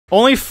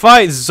Only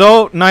fight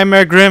Zote,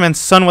 Nightmare Grim, and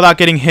Sun without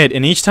getting hit.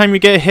 And each time you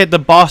get hit, the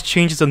boss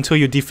changes until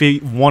you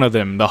defeat one of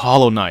them, the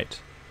Hollow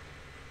Knight.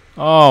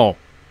 Oh.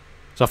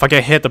 So if I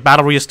get hit, the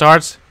battle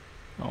restarts?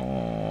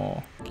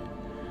 Oh.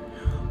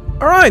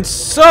 Alright,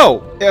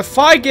 so if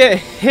I get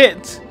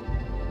hit,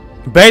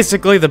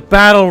 basically the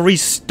battle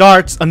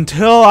restarts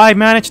until I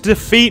manage to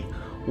defeat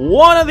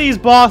one of these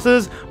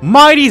bosses,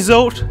 Mighty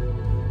Zote,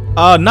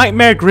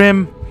 Nightmare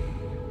Grim,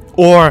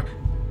 or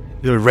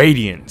the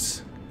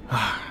Radiance.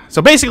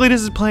 So basically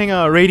this is playing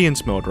a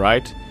Radiance mode,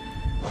 right?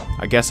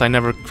 I guess I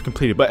never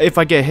completed, but if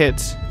I get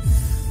hit,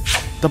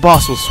 the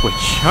boss will switch.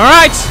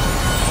 Alright!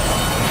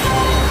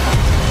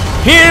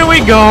 Here we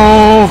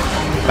go!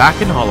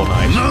 Back in Hollow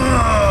Knight.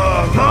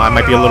 I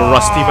might be a little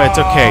rusty, but it's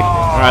okay.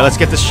 Alright, let's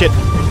get this shit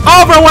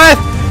over with!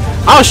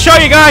 I'll show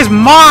you guys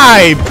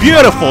my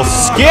beautiful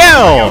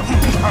skill!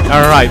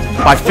 Alright,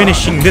 by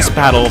finishing this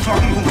battle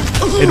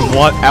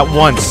at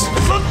once.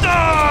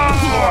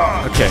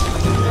 Okay,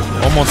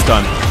 almost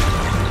done.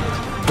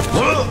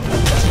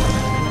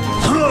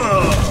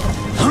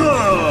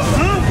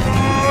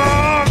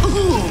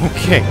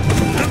 Okay.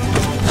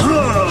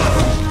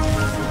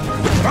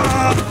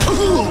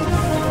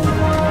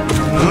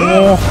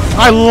 Oh,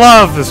 I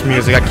love this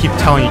music. I keep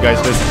telling you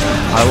guys this.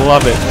 I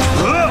love it.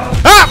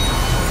 Ah!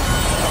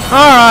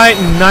 Alright,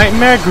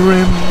 Nightmare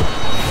Grim.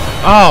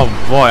 Oh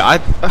boy,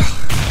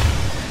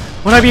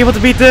 would I be able to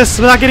beat this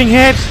without getting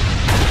hit?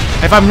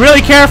 If I'm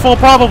really careful,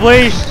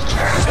 probably.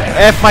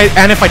 If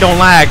I don't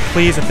lag,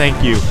 please and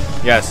thank you.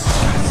 Yes.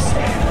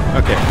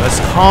 Okay, let's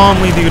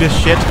calmly do this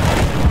shit.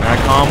 Alright,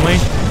 calmly.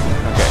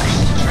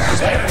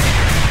 Okay.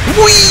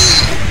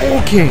 Whee!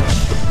 Okay.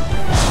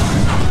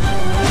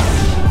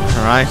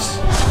 Alright.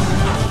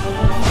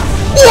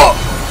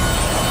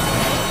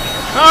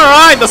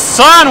 Alright, the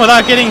sun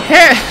without getting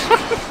hit!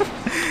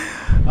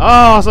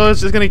 Oh, so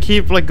it's just gonna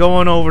keep like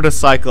going over the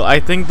cycle. I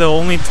think the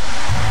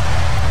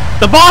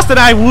boss that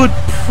I would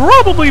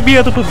probably be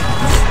able to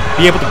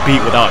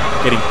beat without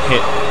getting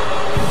hit.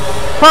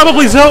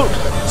 Probably Zote.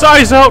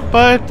 Sorry Zote,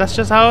 but that's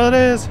just how it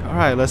is.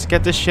 Alright, let's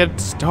get this shit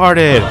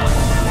started.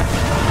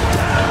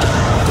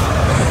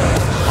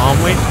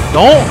 Calmly.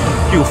 Don't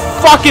you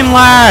fucking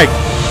lag!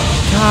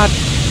 God.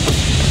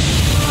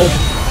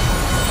 Oh.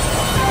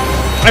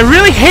 I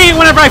really hate it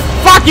whenever I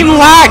fucking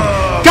lag!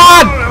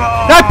 God!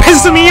 That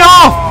pisses me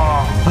off!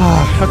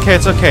 Okay,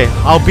 it's okay.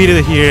 I'll beat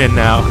it here and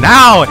now.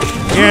 Now!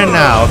 Here and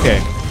now, okay.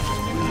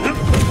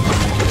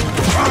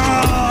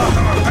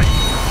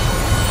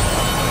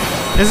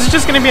 This is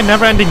just gonna be a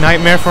never-ending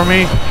nightmare for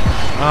me.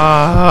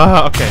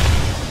 Okay.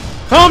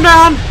 Calm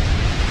down!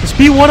 Just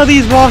beat one of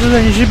these bosses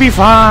and you should be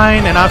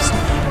fine. And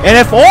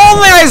if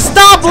only I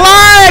stop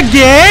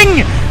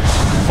lagging!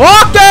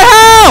 What the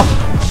hell?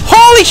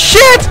 Holy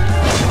shit!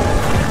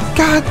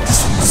 God,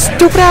 this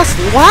stupid ass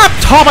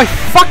laptop, I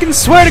fucking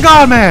swear to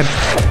God, man!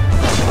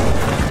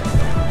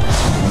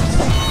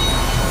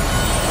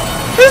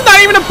 This is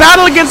not even a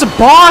battle against a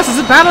boss, it's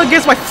a battle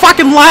against my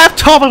fucking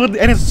laptop and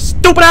its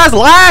stupid ass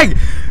lag!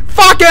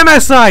 Fuck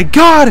MSI!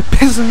 God, it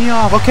pisses me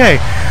off, okay.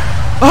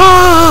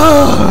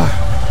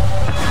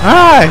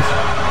 Alright.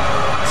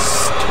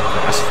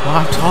 Stupid ass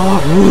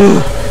laptop.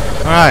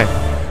 Alright.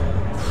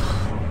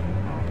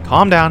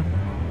 Calm down.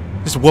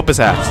 Just whoop his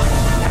ass.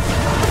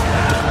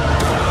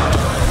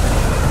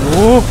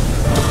 Whoa.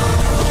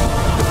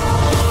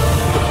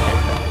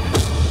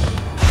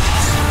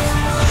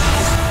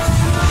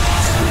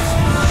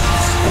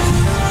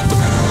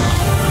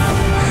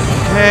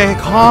 Okay,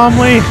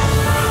 calmly.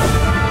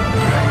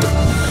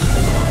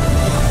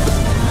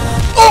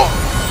 Oh!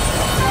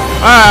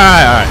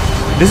 Alright.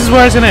 This is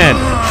where it's gonna end.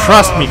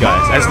 Trust me,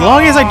 guys. As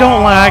long as I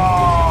don't lag,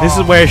 this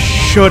is where it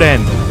should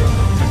end.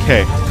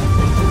 Okay.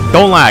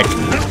 Don't lag.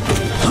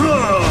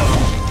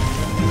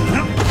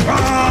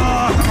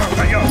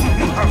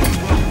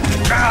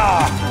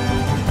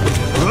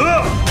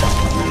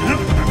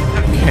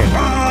 Okay.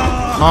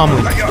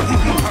 Calmly.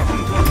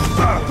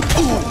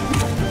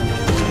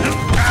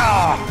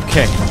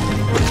 Okay.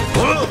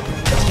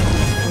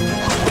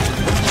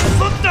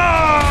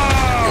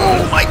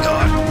 Oh my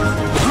god.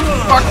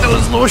 Fuck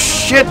those little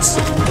shits.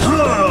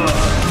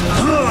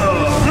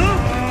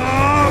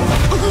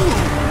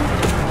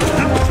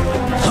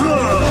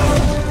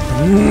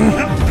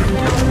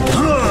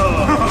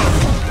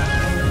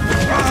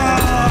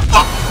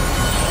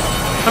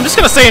 I'm just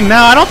gonna say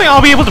now, I don't think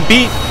I'll be able to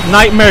beat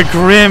Nightmare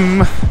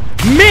Grim.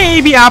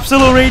 Maybe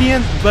Absolute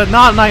Radiant, but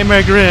not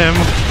Nightmare Grim.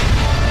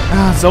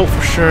 Zote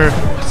for sure.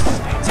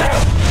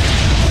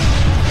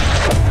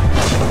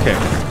 Okay,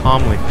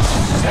 calmly.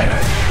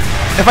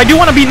 If I do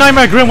want to beat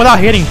Nightmare Grim without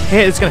hitting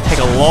hit, it's gonna take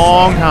a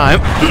long time.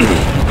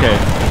 Okay.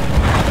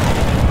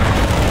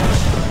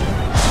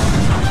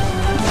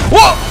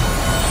 Whoa!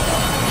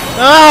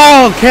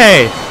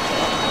 Okay.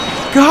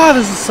 God,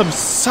 this is some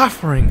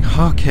suffering.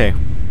 Okay.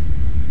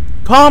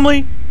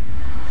 Calmly.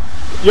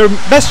 Your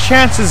best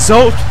chance is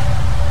Zote.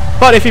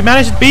 But if you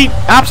manage to beat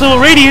Absolute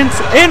Radiance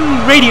in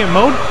Radiant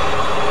mode,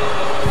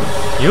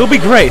 you'll be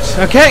great,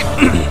 okay?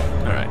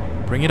 Alright,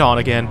 bring it on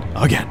again.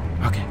 Okay.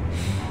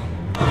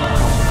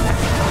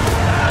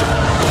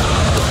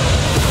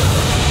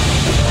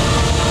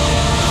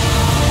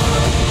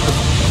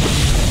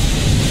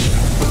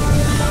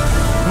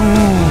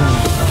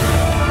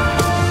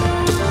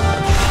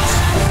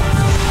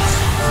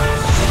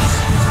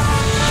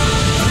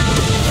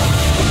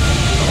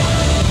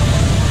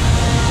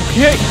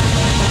 Okay.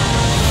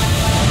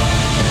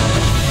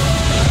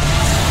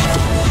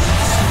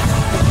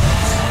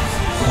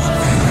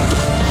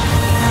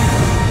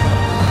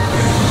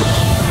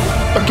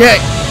 Okay.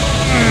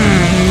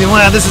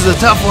 Wow, this is a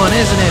tough one,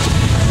 isn't it?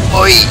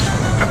 Oi!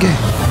 Okay.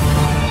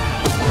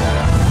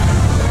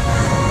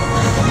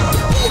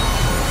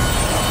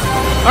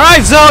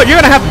 Alright, Zoe, you're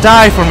gonna have to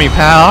die for me,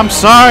 pal. I'm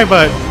sorry,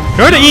 but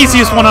you're the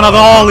easiest one out of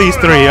all these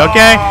three,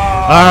 okay?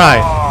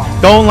 Alright.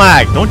 Don't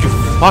lag. Don't you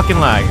fucking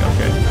lag, okay?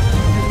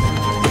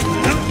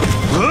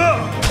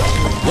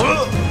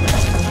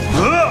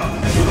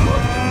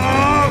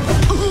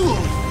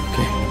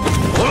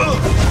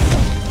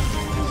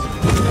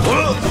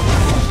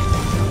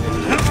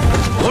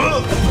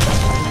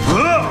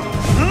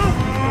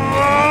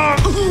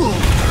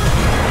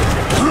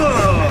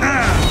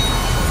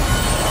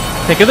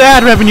 Think of the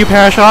ad revenue,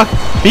 Parashock.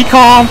 Be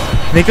calm.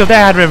 Think of the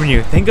ad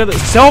revenue. Think of the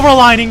silver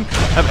lining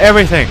of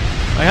everything.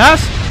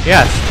 Yes?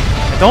 Yes.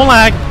 Don't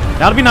lag.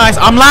 That'll be nice.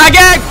 I'm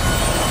lagging!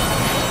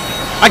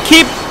 I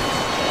keep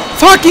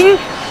fucking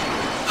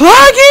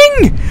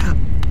lagging!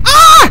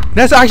 Ah!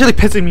 That's actually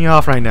pissing me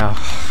off right now.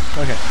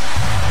 Okay.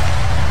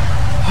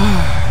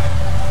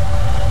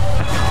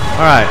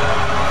 Alright.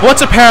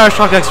 What's a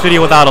ParashockX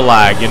video without a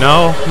lag, you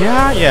know?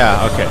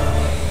 Yeah, okay.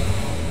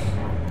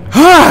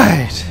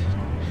 Alright.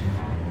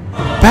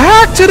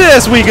 Back to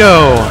this we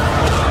go!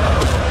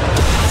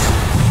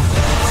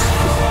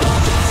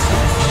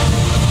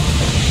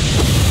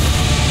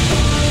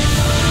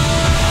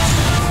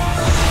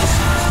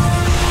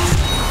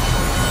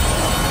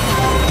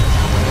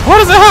 Why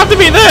does it have to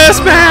be this,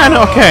 man?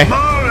 Okay.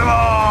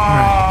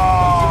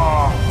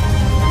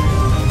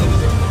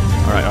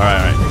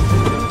 Alright.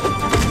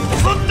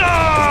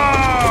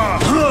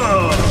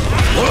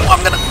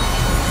 I'm gonna...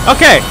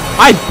 Okay,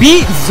 I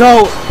beat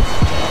Zoe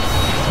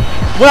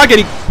without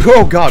getting...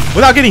 Oh god,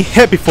 without getting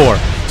hit before.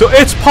 So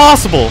it's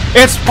possible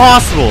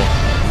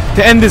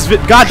to end this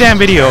goddamn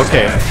video,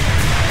 okay.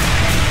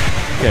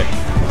 Okay.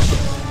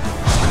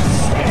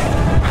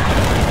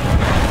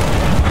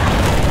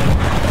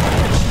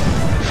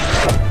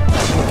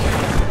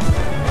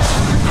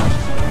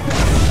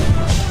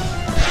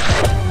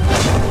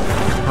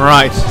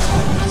 Right.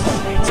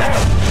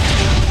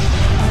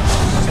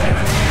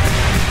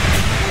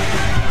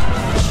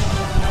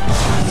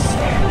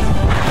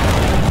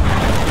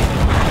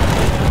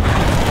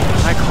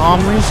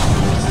 Calmly.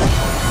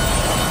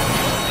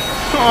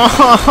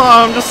 Oh,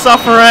 I'm just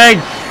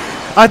suffering.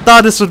 I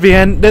thought this would be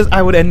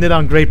I would end it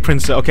on Great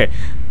Princess. Okay,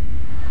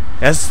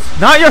 it's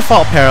not your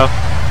fault, Pero.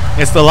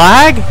 It's the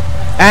lag,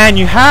 and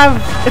you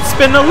have. It's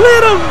been a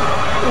little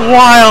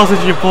while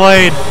since you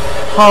played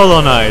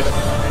Hollow Knight.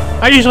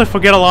 I usually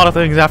forget a lot of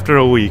things after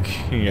a week.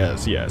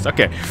 Yes.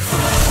 Okay.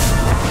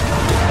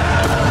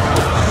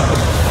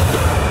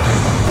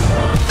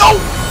 No!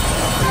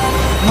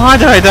 Why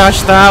did I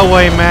dash that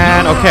way,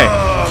 man? Okay.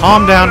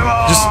 Calm down.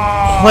 Just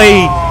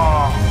play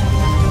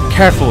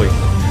carefully,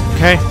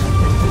 okay?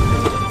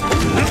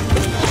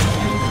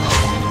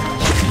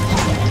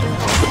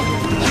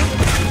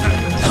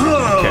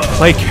 Okay,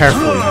 play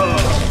carefully.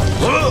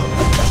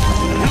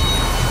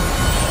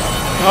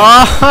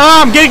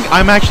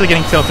 I'm actually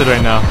getting tilted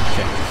right now.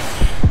 Okay.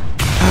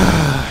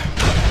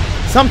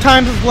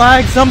 Sometimes it's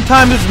lag,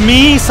 sometimes it's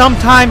me,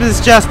 sometimes it's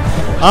just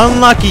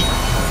unlucky.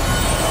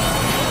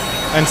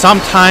 And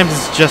sometimes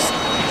it's just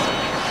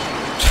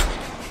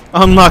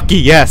unlucky,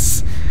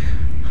 yes.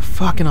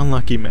 Fucking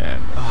unlucky,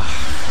 man.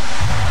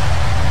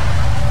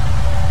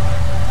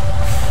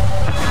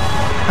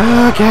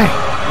 Okay.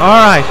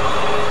 Alright.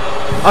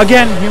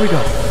 Again, here we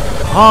go.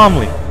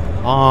 Calmly.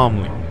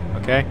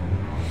 Okay?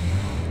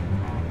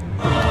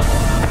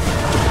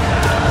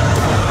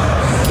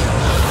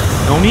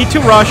 No need to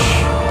rush.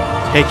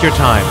 Take your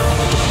time.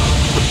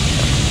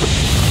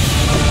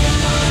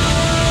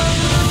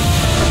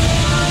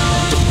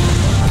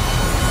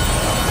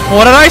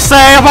 What did I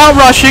say about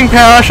rushing,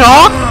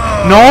 Parashock?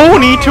 No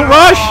need to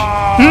rush.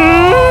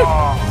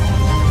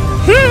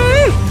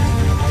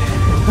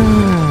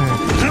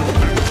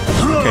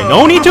 Okay,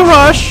 no need to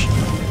rush.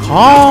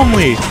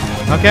 Calmly.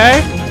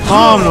 Okay?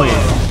 Calmly.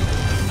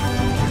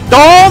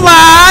 Don't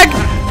lag!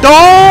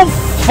 Don't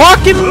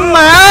fucking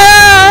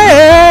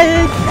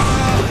lag!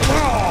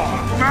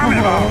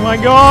 Oh my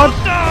god.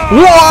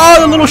 Whoa,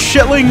 the little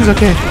shitlings.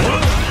 Okay.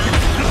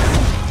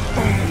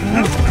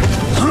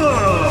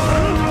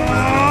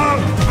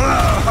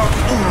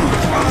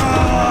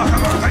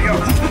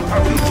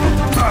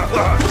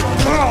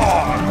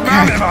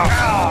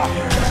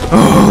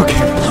 Okay.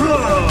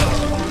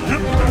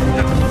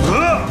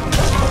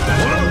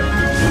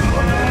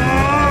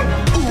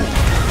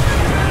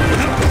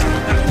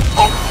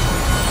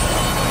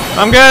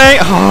 I'm getting.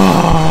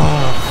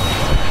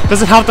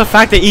 Doesn't help the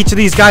fact that each of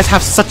these guys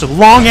have such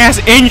long ass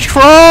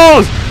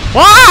intros.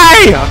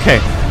 Why?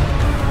 Okay.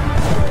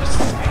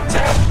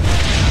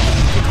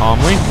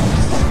 Calmly.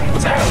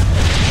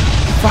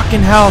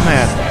 Fucking hell,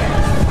 man.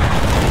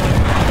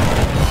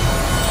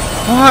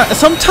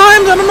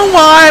 Sometimes I don't know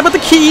why, but the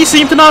keys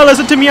seem to not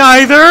listen to me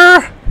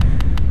either.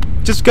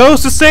 Just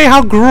goes to say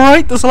how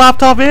great this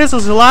laptop is.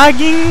 It's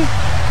lagging,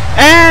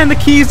 and the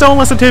keys don't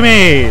listen to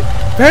me.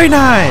 Very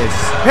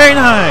nice. Very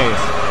nice.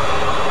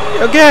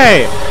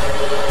 Okay.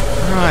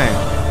 All right.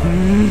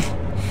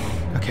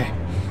 Okay.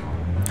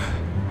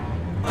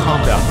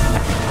 Calm down.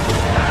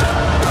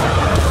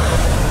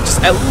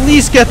 Just at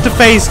least get to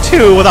phase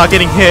 2 without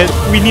getting hit.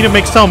 We need to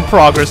make some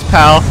progress,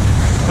 pal.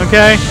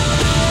 Okay.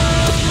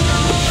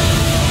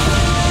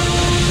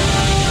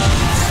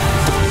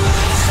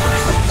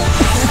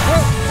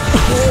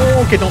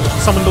 Okay, don't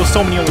summon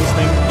so many of those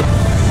things.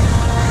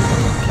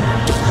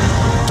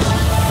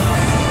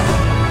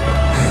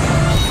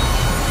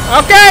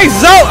 Okay,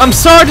 Zoe, I'm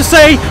sorry to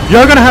say,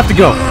 you're gonna have to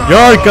go.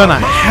 You're gonna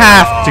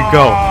have to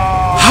go.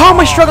 How am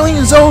I struggling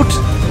in Zoe?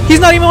 He's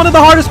not even one of the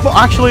hardest.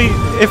 Actually,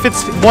 if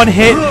it's one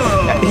hit,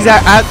 he's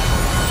at.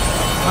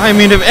 I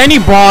mean, if any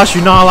boss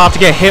you're not allowed to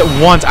get hit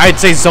once, I'd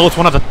say Zoe's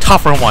one of the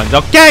tougher ones.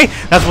 Okay,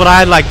 that's what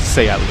I'd like to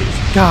say at least.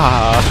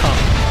 God,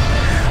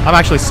 I'm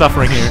actually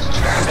suffering here.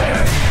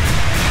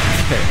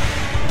 Okay,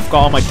 I've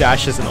got all my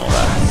dashes and all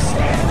that.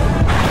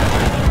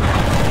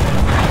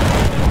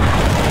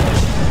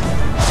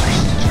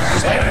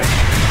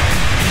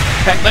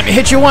 Okay, let me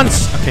hit you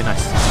once. Okay,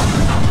 nice.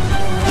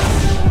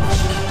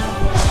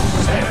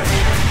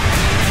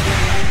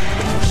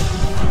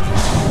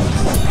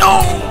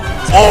 No!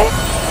 Oh!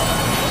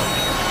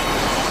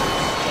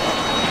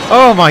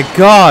 Oh my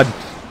god!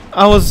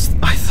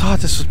 I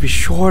thought this would be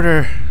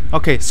shorter.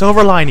 Okay,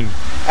 silver lining.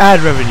 Ad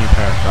revenue,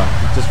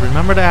 Parashock. Just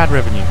remember the ad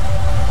revenue.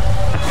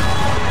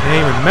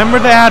 Okay, remember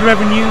the ad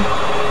revenue,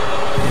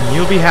 and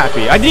you'll be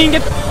happy. I didn't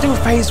get to do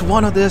phase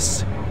 1 of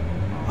this.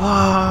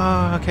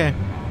 Ah, okay.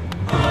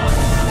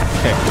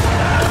 Okay.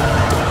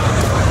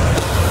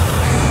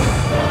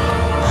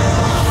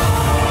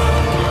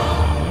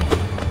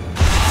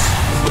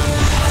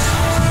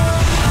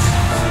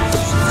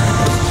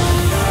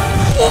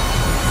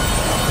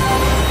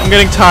 I'm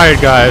getting tired,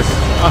 guys.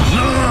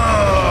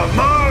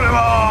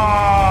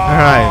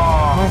 Alright.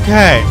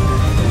 Okay.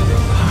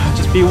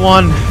 Just be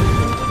one.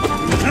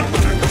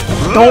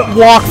 Don't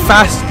walk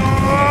fast.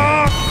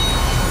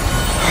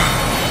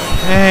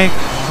 Okay,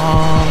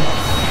 calm.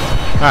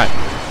 Alright.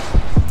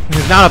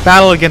 It's not a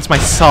battle against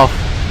myself.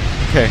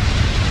 Okay.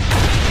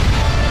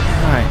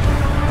 Alright.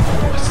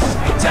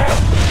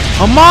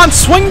 Come on,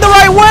 swing the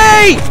right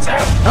way!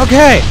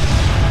 Okay.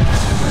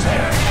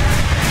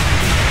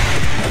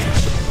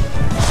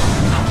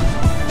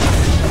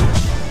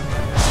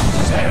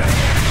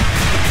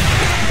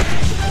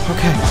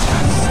 Okay.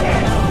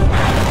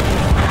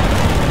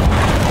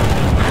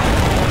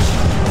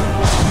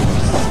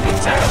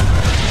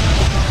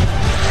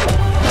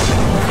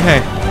 Okay.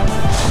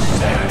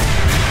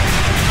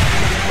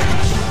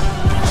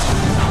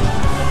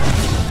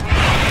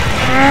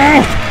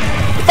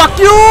 Fuck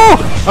you!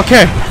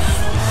 Okay.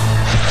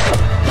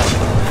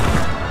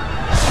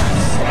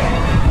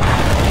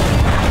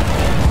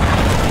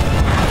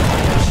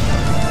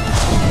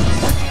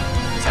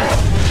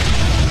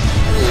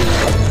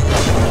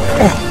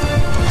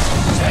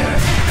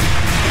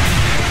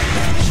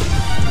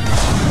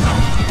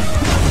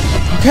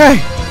 Okay.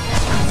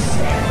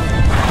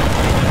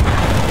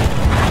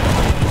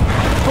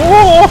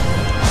 Oh.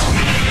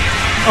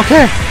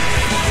 Okay.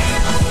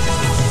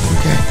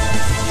 Okay.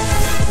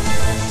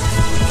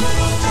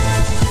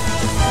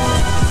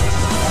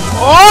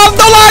 Oh,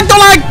 don't lag, don't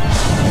lag.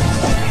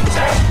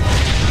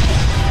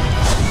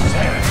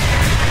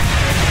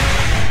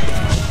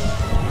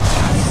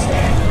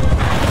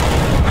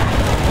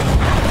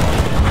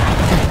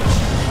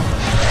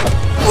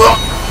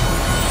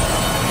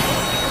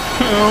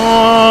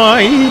 Oh,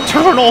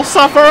 eternal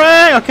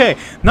suffering! Okay,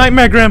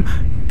 Nightmare Grim,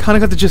 kinda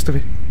got the gist of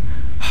it.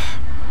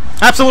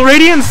 Absolute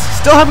Radiance,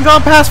 still haven't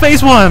gone past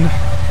phase 1.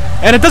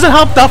 And it doesn't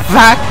help the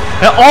fact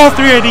that all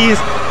 3 of these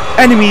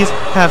enemies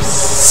have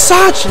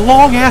such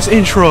long-ass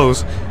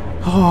intros.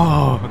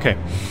 Oh, okay.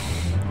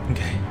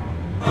 Okay.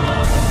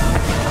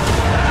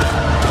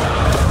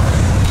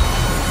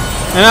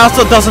 And it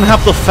also doesn't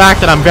help the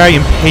fact that I'm very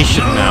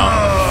impatient now.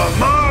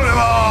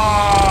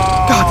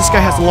 God, this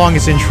guy has the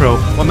longest intro.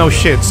 Well, no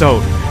shit,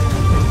 so...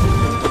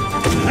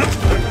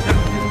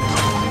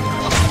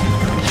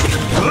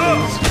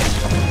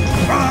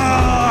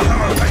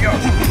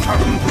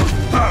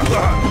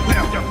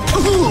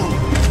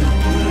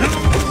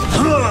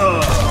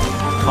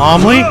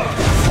 Calmly?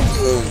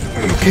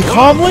 Okay,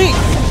 calmly?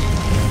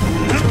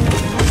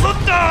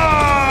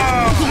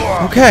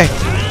 Okay.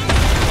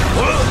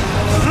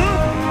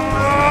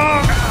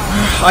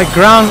 I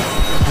ground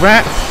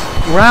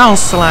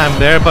slam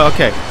there, but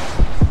okay.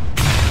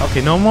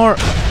 Okay, no more.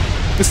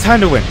 It's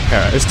time to win,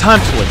 Para. It's time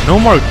to win. No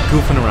more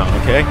goofing around,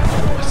 okay?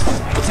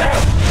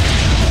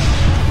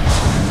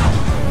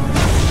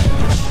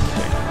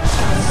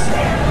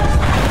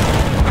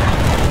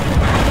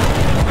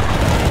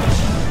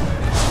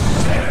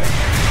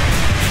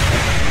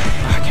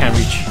 I can't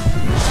reach.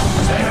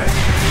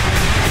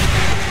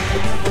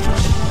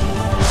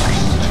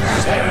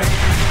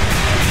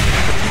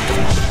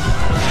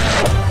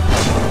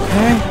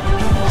 Okay.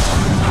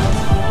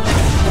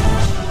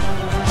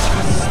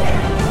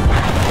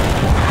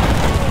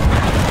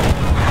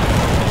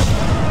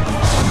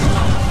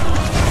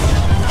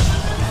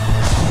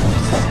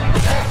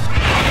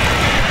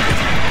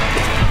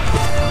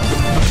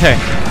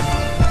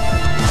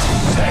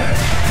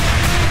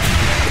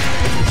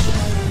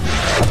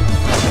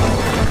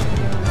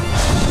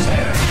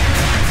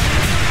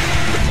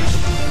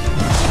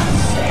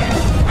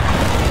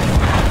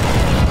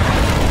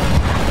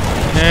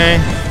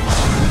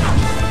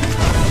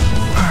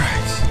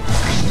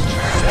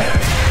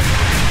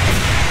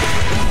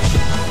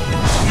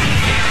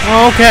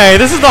 Okay,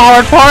 this is the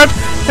hard part.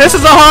 This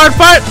is the hard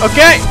part.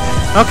 Okay.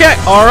 Okay.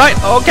 All right.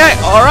 Okay.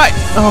 All right.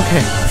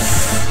 Okay.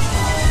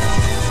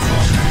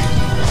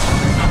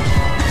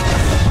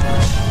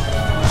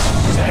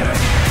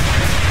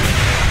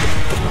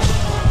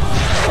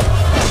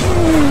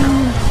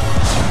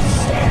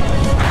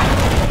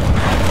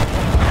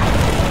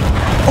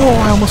 Oh,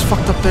 I almost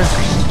fucked up there.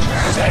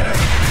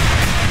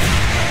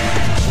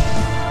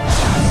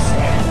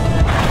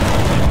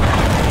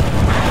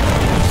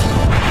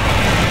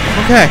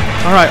 Okay.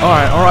 All right. All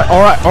right. All right.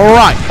 All right. All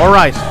right. All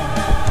right.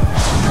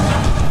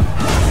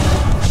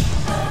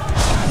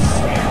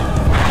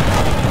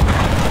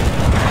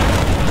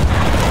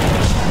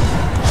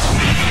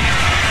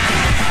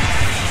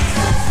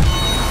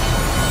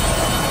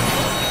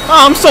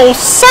 I'm so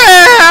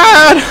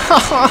sad.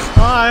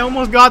 I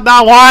almost got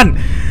that one.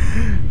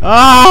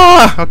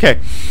 Ah. Okay.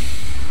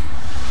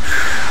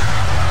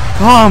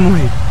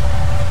 Calmly.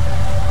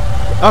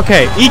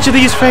 Okay. Each of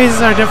these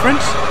phases are different.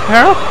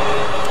 Harold?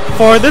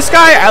 For this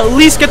guy, at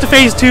least get to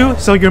phase 2,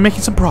 so you're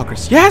making some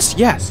progress. Yes,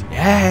 yes,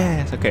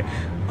 yes. Okay.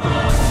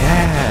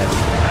 Yes.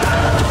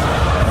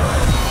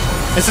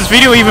 Is this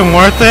video even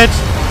worth it?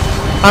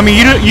 I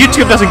mean,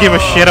 YouTube doesn't give a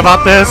shit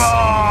about this.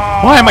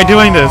 Why am I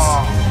doing this?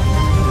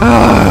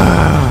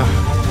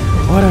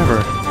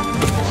 Whatever.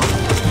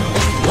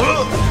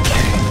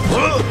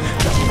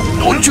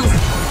 Don't you?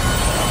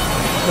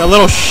 The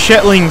little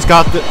shitlings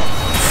got the.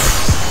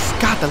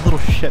 God, that little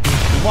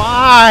shitlings.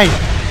 Why?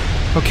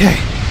 Okay.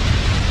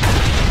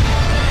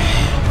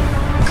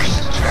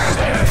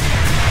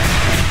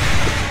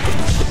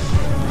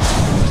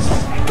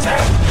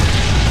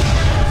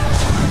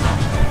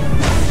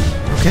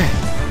 Okay.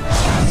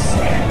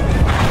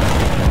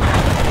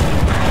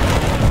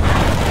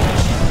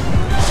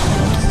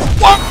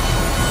 What?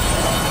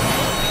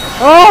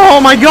 Oh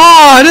my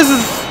God!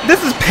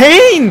 This is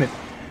pain.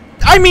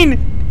 I mean,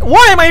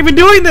 why am I even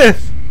doing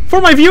this?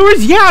 For my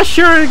viewers? Yeah,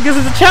 sure. Because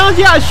it's a challenge.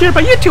 Yeah, sure.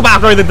 But YouTube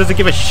algorithm doesn't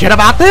give a shit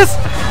about this.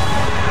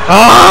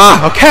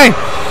 Ah, okay.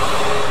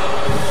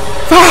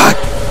 Fuck.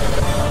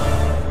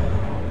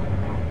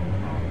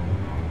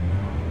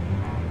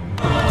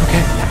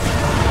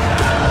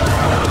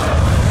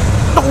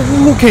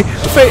 Okay.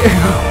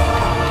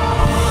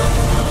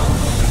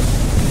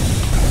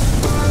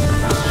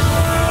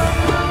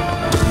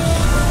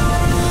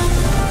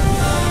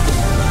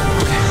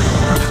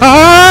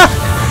 Ah!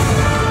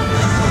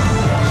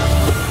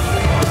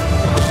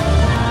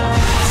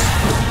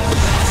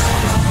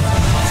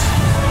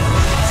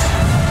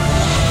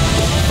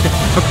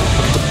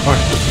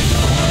 Alright.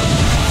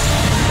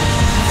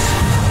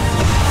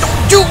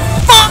 You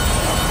fuck!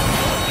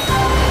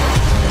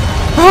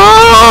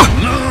 Ah!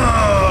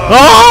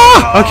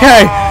 Oh!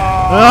 Okay.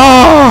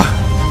 Oh!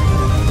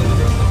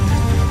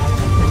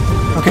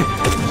 Okay.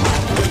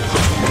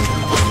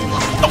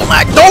 Don't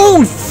lag.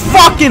 Don't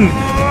fucking.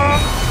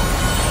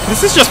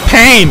 This is just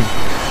pain.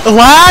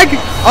 Lag,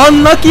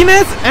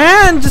 unluckiness,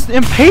 and just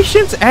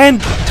impatience,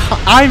 and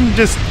I'm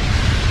just.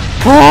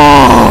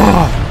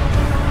 Oh!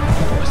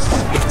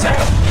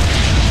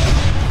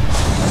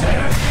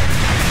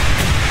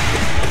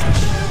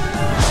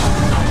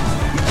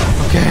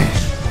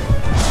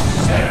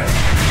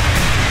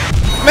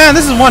 Man,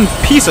 this is one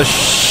piece of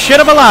shit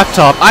of a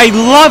laptop. I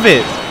love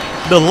it.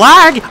 The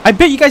lag, I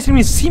bet you guys didn't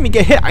even see me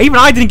get hit. Even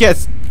I didn't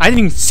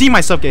even see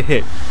myself get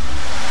hit.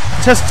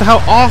 Just how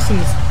awesome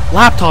this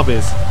laptop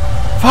is.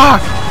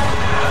 Fuck.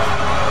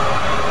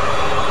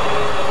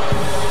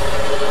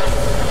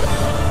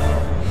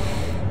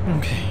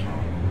 Okay.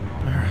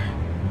 Alright.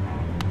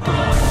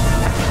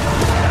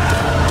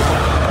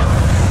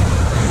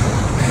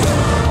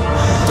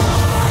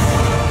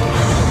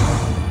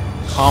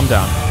 Calm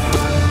down.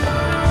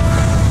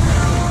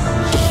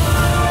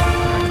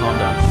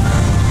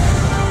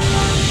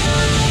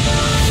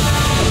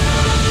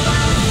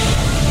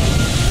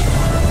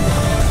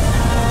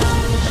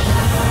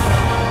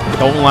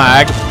 Don't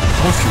lag.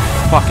 Don't you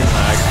fucking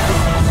lag.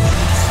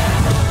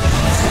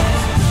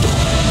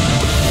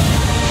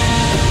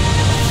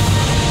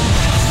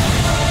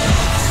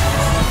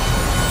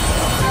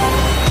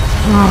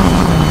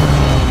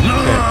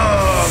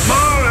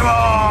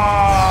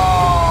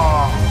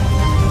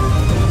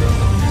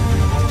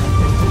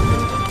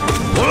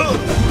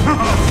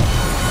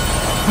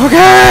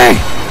 Okay.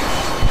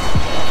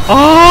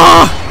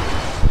 Ah!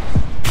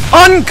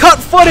 Uncut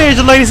footage,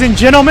 ladies and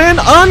gentlemen.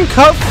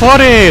 Uncut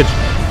footage.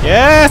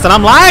 Yes, and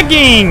I'm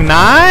lagging.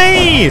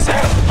 Nice.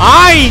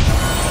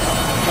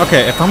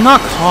 Okay, if I'm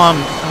not calm,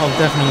 I'll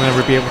definitely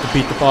never be able to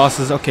beat the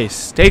bosses. Okay,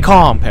 stay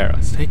calm,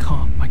 Para. Stay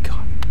calm. My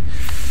God.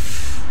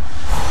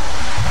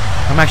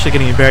 I'm actually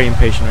getting very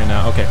impatient right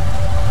now. Okay.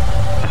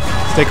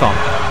 Stay calm.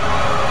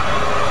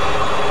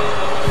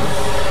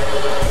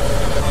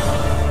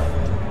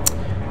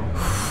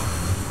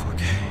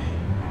 Okay.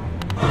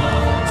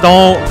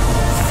 Don't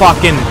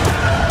fucking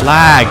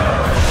lag.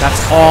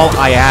 That's all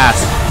I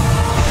ask.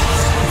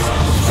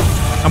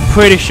 I'm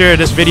pretty sure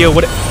this video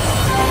would,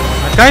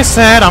 like I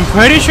said, I'm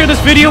pretty sure this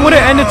video would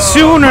have ended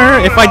sooner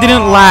if I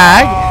didn't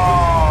lag.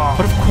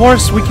 But of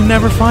course, we can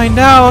never find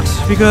out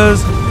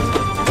because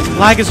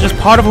lag is just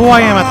part of who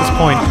I am at this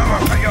point.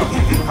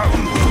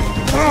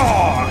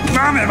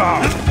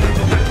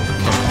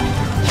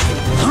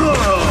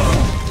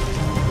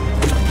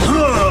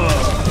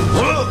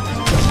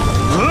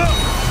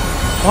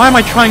 Why am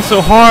I trying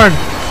so hard?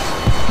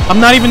 I'm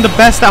not even the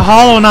best at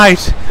Hollow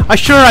Knight.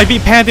 I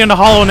beat Pantheon to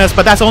Hollowness,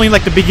 but that's only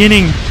like the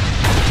beginning.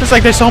 It's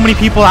like there's so many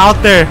people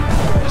out there.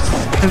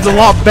 It's a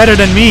lot better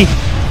than me.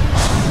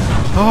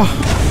 Oh,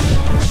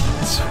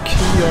 it's so key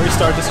to already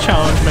start this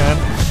challenge, man.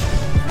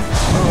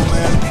 Oh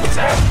man.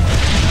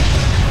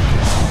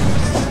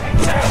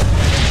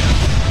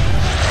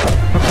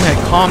 Okay,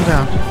 calm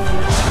down.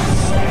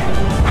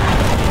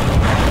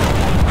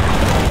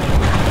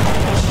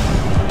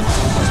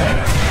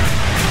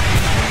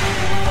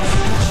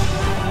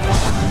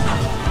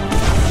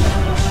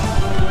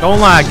 Don't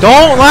lag!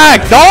 Don't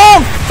lag!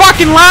 Don't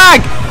fucking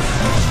lag!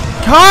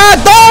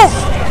 God,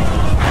 don't!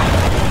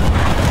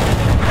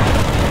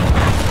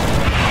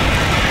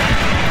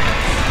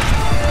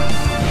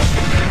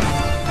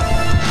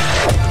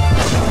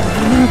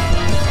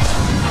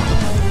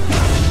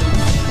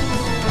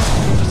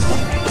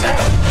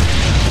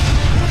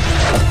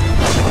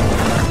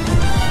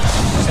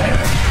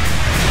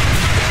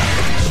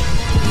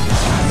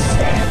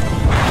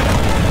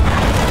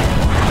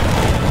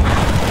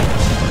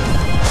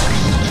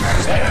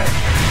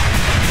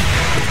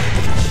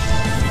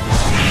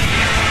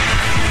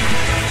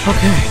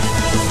 Okay.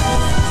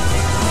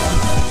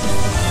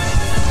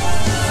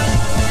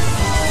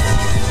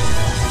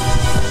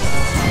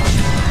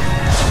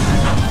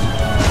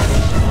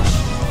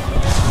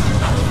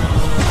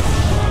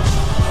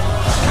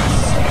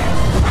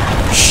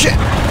 Shit!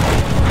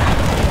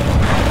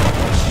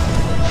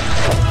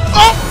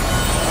 Oh!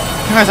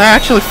 Guys, I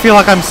actually feel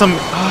like I'm some...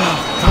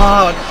 Oh,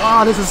 God.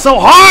 Oh, this is so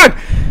hard!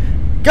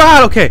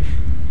 God, okay.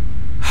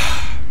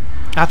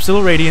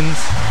 Absolute Radiance.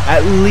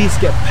 At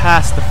least get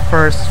past the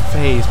first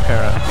phase,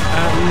 Para.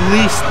 At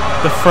least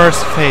the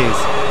first phase.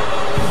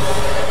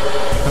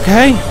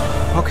 Okay?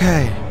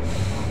 Okay.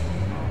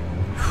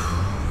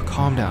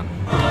 Calm down.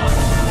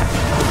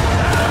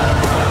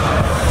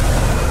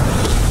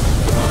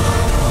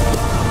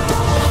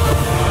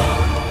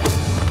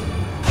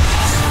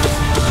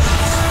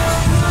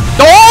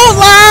 Don't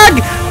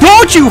lag!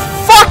 Don't you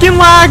fucking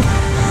lag!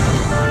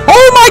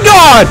 Oh my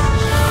god!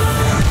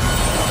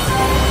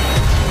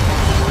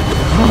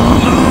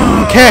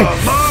 Okay.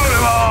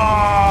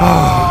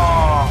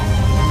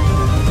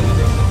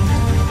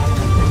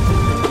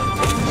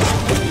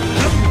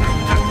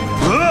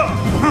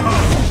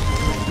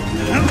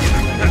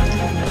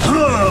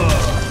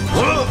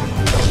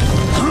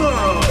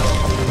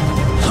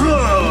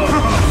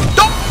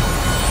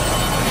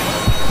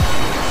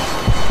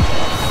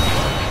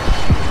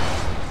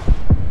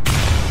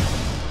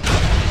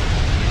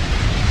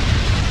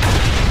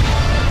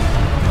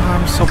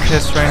 I'm so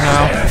pissed right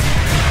now.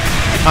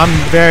 I'm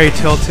very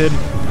tilted.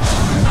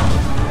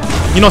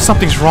 You know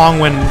something's wrong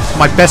when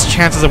my best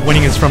chances of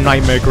winning is from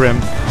Nightmare Grim.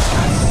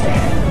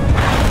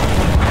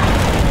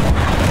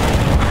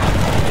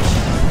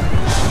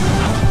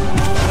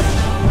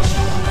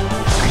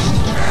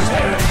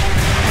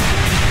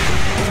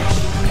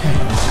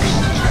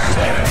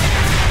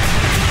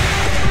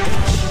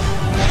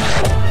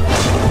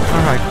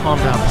 Alright, calm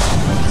down.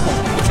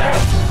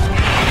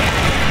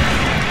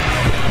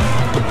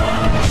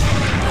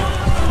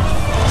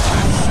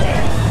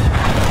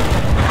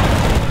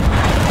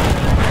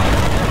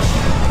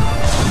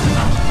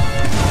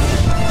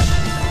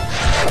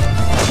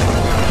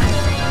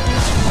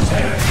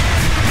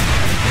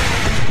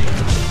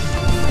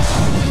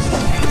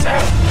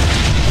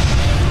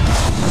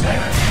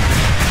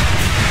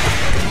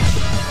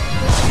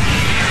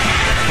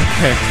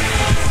 Okay.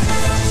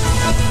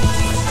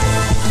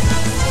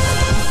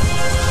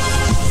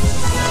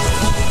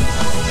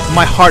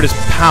 My heart is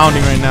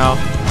pounding right now.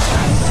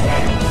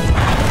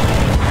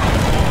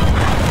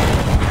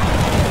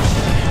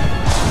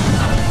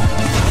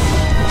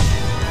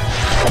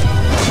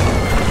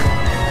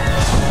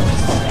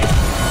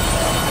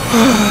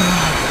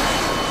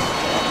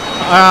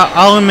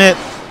 I'll admit,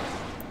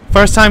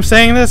 first time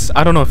saying this,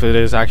 I don't know if it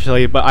is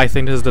actually, but I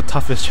think this is the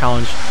toughest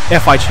challenge,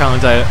 FI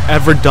challenge I've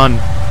ever done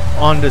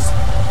on this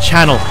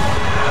channel.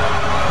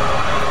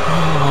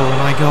 Oh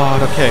my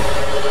god, okay.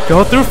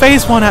 Go through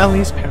phase 1 at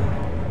least.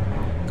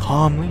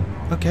 Calmly,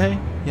 okay?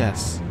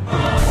 Yes.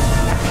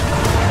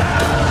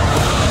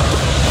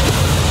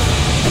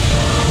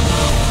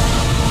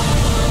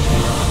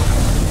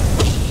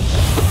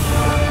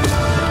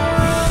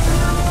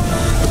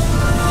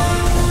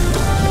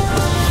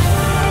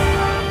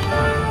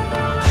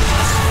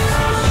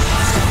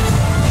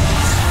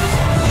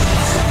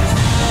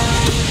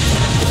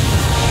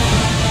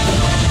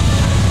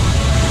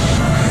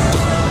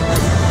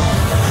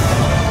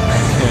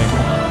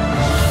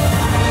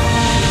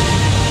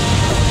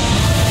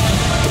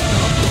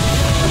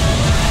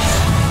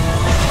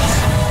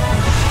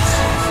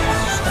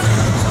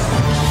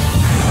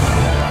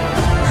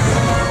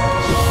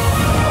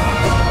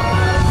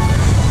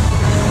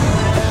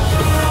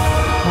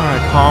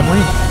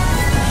 calmly.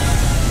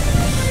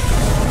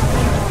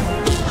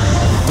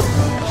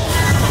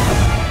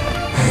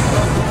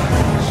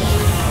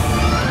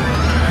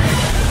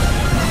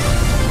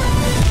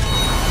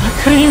 I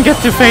couldn't even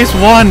get to phase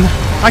 1.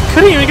 I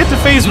couldn't even get to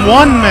phase 1,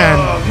 man.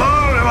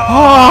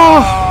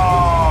 Oh.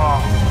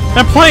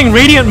 I'm playing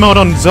Radiant mode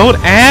on Zode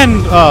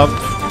and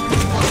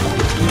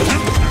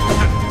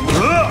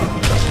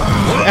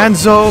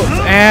Zode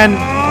and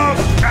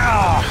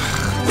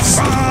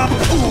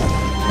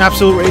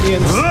Absolute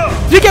Radiance.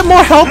 Did you get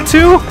more health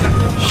too?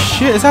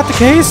 Shit, is that the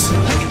case?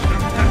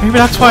 Maybe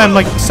that's why I'm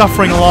like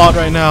suffering a lot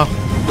right now.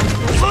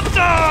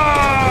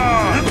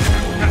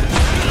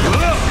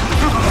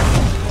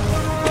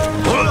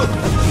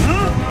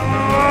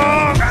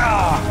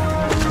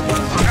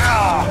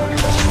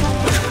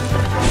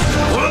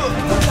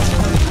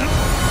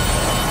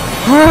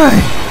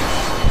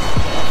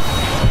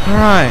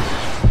 Alright.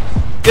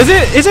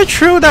 Is it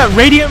true that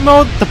Radiant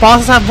mode the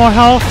bosses have more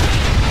health?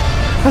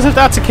 Because if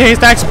that's the case,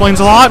 that explains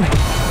a lot.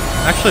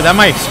 Actually, that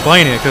might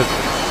explain it, because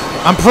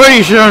I'm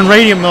pretty sure in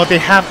Radiant mode they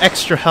have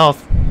extra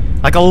health.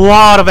 Like a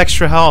lot of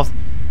extra health.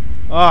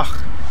 Ugh.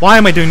 Why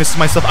am I doing this to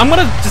myself? I'm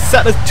gonna just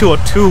set it to a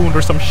tune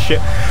or some shit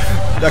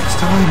next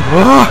time.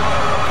 Ugh.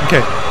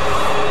 Okay,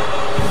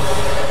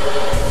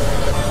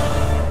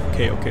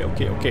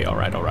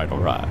 alright.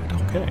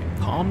 Okay,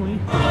 calmly.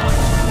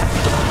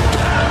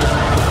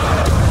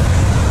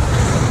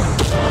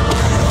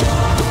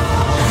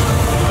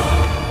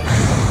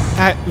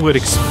 That would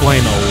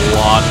explain a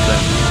lot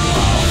then.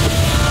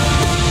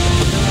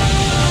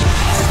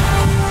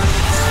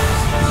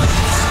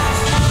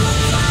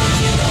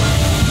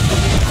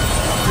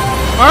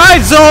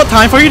 Alright, Zol,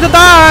 time for you to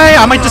die!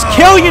 I might just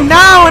kill you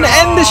now and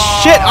end this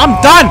shit! I'm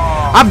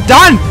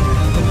done!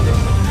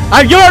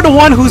 You're the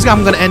one who's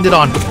I'm gonna end it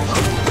on.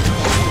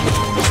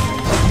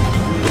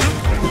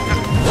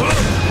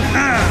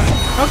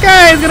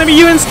 Okay, it's gonna be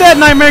you instead,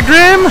 Nightmare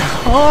Grim!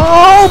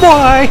 Oh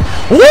boy!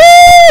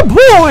 Oh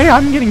boy!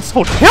 I'm getting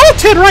so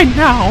tilted right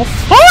now!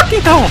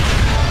 Fucking hell!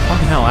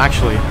 Fucking hell,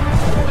 actually.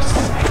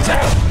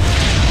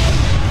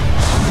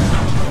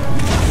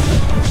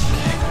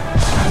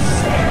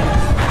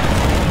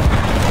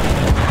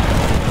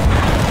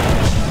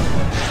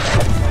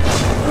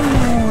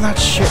 Oh, that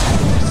shit.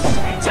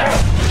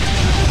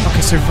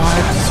 Okay,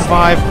 survive.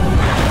 Survive.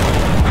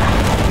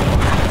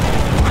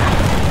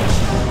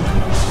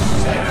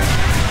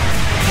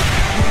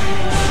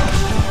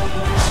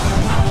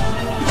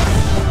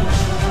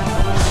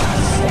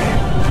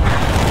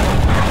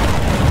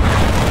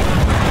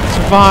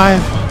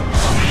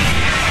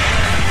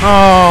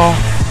 Oh.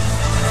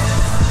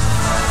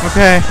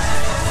 Okay.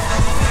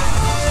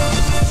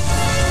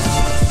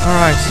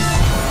 Alright.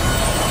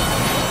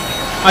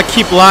 I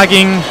keep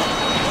lagging.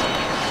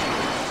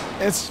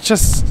 It's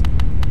just...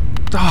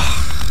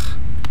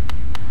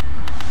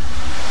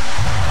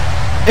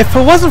 If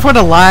it wasn't for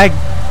the lag,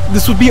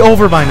 this would be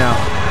over by now.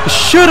 It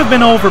should have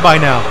been over by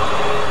now.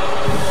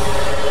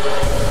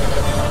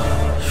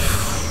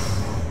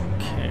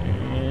 Okay.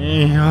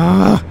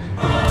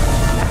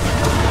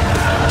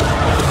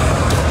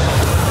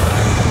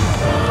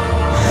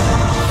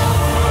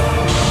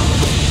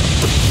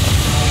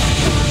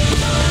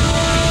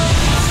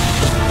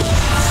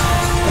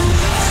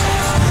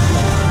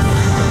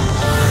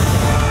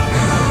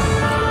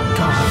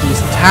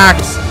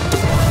 Attacks.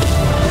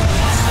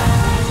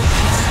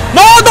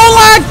 No, don't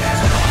lag!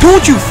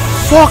 Don't you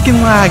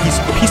fucking lag, you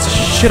piece of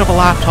shit of a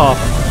laptop.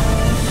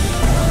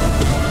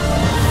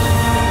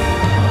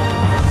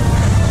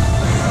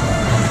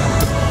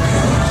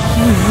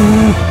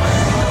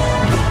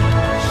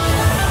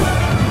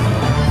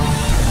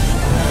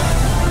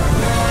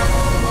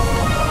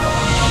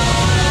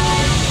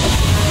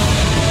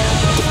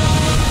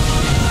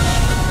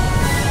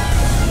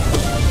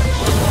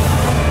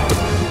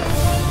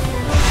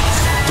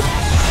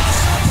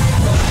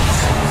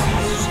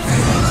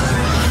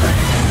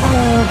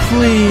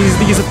 Please,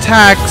 these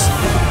attacks.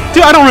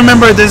 Dude, I don't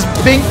remember this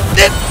being...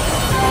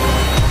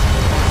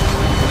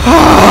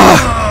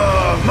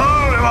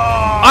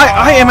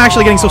 I am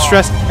actually getting so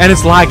stressed, and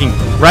it's lagging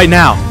right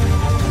now.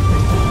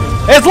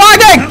 It's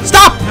lagging!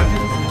 Stop!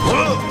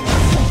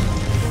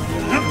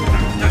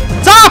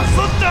 Stop!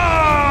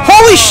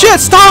 Holy shit,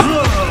 stop!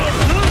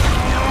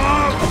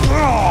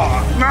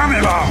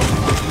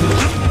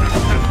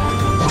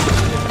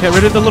 Get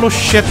rid of the little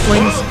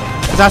shitlings.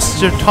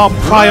 That's your top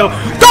prio.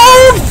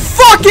 Don't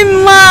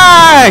fucking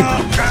lag!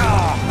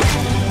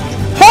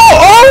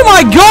 Oh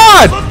my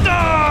god!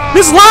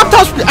 This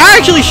laptop's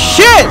actually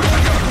shit!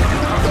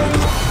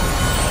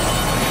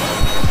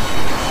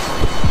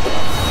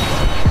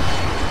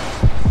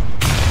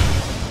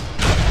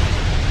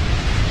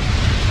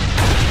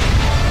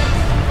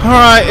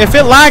 Alright, if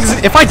it lags,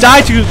 if I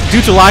die due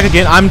to lag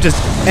again, I'm just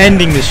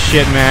ending this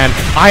shit, man.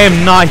 I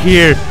am not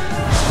here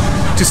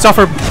to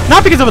suffer,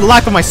 not because of the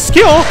lack of my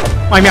skill.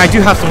 I mean, I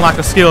do have some lack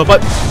of skill,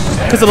 but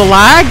because of the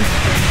lag,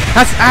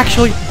 that's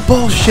actually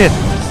bullshit.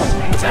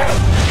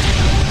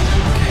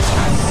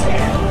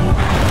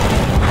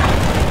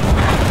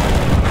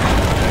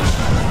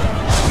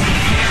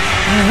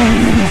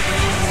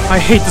 I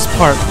hate this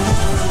part.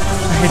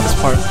 I hate this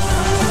part.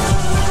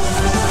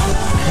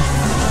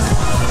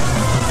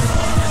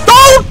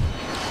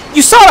 Don't!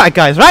 You saw that,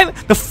 guys, right?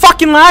 The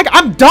fucking lag.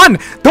 I'm done.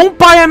 Don't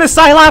buy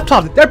MSI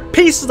laptops. They're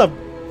pieces of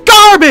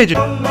garbage.